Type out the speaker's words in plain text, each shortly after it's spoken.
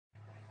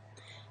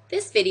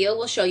This video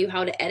will show you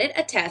how to edit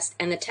a test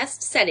and the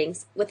test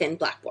settings within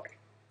Blackboard.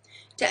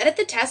 To edit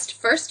the test,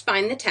 first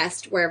find the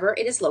test wherever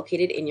it is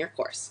located in your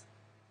course.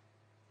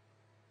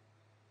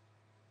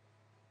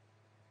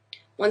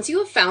 Once you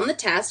have found the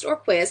test or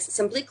quiz,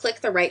 simply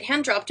click the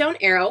right-hand drop-down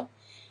arrow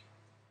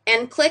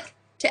and click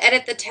to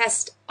edit the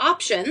test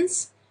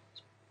options.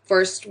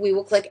 First, we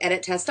will click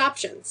Edit Test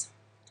Options.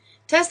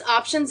 Test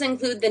options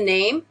include the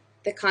name,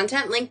 the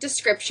content link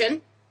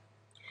description,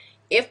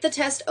 if the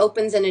test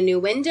opens in a new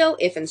window,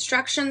 if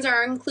instructions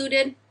are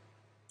included,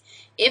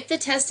 if the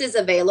test is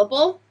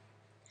available,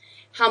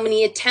 how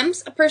many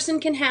attempts a person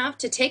can have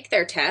to take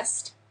their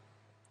test,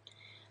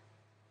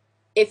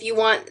 if you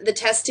want the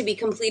test to be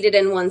completed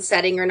in one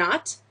setting or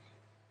not.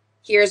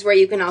 Here's where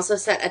you can also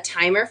set a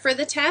timer for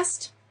the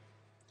test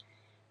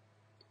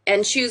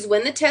and choose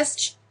when the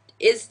test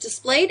is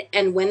displayed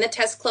and when the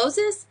test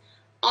closes,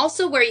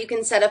 also where you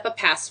can set up a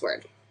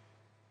password.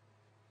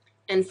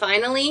 And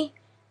finally,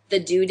 the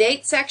due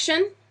date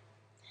section.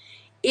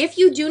 If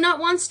you do not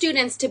want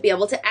students to be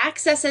able to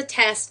access a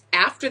test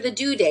after the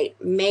due date,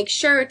 make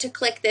sure to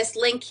click this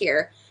link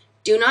here.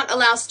 Do not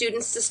allow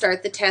students to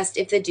start the test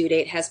if the due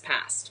date has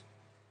passed.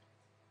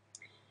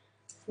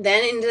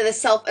 Then into the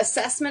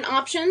self-assessment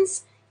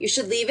options, you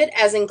should leave it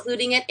as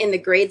including it in the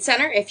grade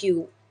center if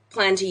you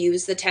plan to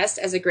use the test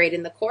as a grade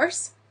in the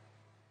course.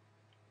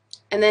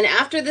 And then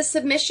after the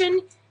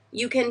submission,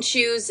 you can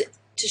choose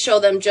to show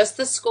them just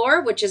the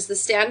score, which is the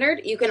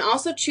standard. You can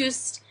also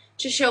choose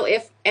to show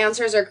if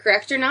answers are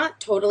correct or not,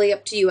 totally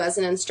up to you as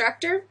an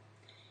instructor.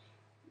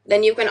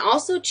 Then you can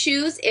also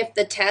choose if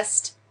the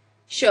test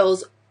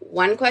shows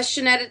one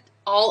question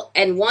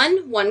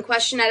one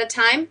question at a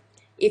time,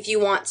 if you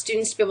want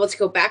students to be able to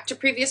go back to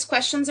previous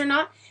questions or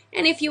not,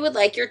 and if you would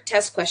like your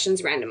test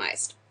questions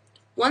randomized.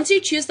 Once you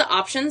choose the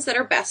options that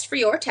are best for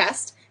your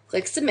test,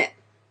 click Submit.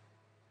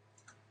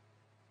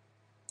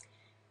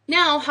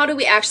 Now, how do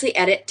we actually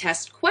edit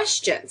test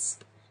questions?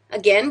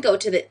 Again, go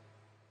to the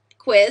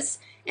quiz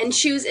and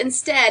choose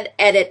instead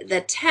Edit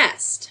the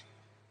Test.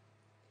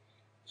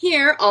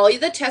 Here, all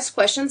the test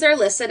questions are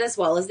listed as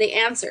well as the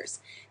answers.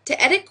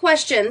 To edit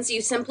questions,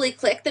 you simply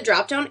click the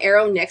drop-down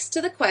arrow next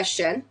to the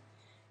question,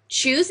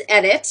 choose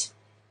Edit,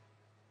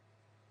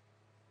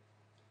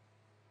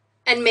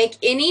 and make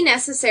any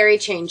necessary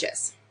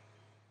changes.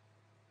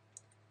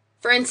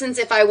 For instance,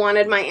 if I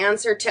wanted my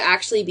answer to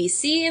actually be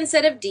C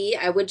instead of D,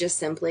 I would just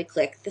simply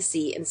click the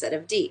C instead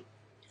of D.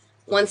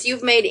 Once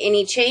you've made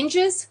any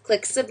changes,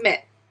 click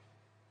Submit.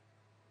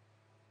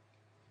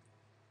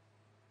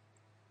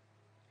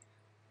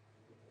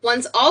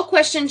 Once all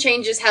question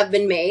changes have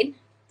been made,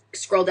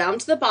 scroll down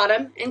to the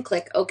bottom and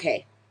click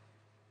OK.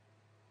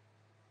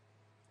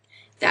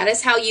 That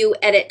is how you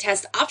edit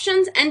test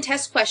options and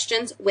test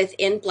questions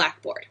within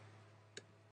Blackboard.